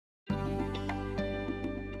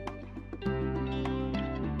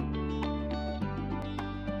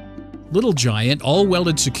Little Giant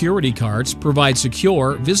all-welded security carts provide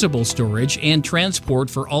secure, visible storage and transport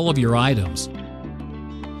for all of your items.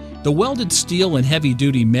 The welded steel and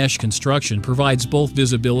heavy-duty mesh construction provides both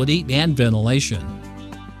visibility and ventilation.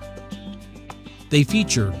 They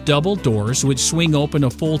feature double doors which swing open a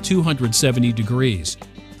full 270 degrees,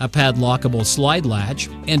 a padlockable slide latch,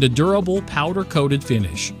 and a durable powder-coated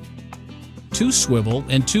finish. 2 swivel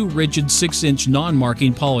and 2 rigid 6-inch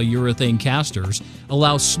non-marking polyurethane casters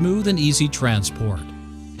allow smooth and easy transport.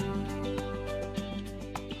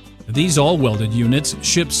 These all-welded units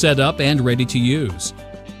ship set up and ready to use.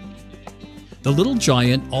 The Little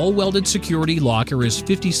Giant all-welded security locker is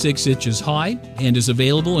 56 inches high and is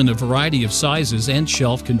available in a variety of sizes and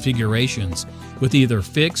shelf configurations, with either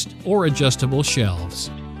fixed or adjustable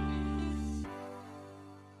shelves.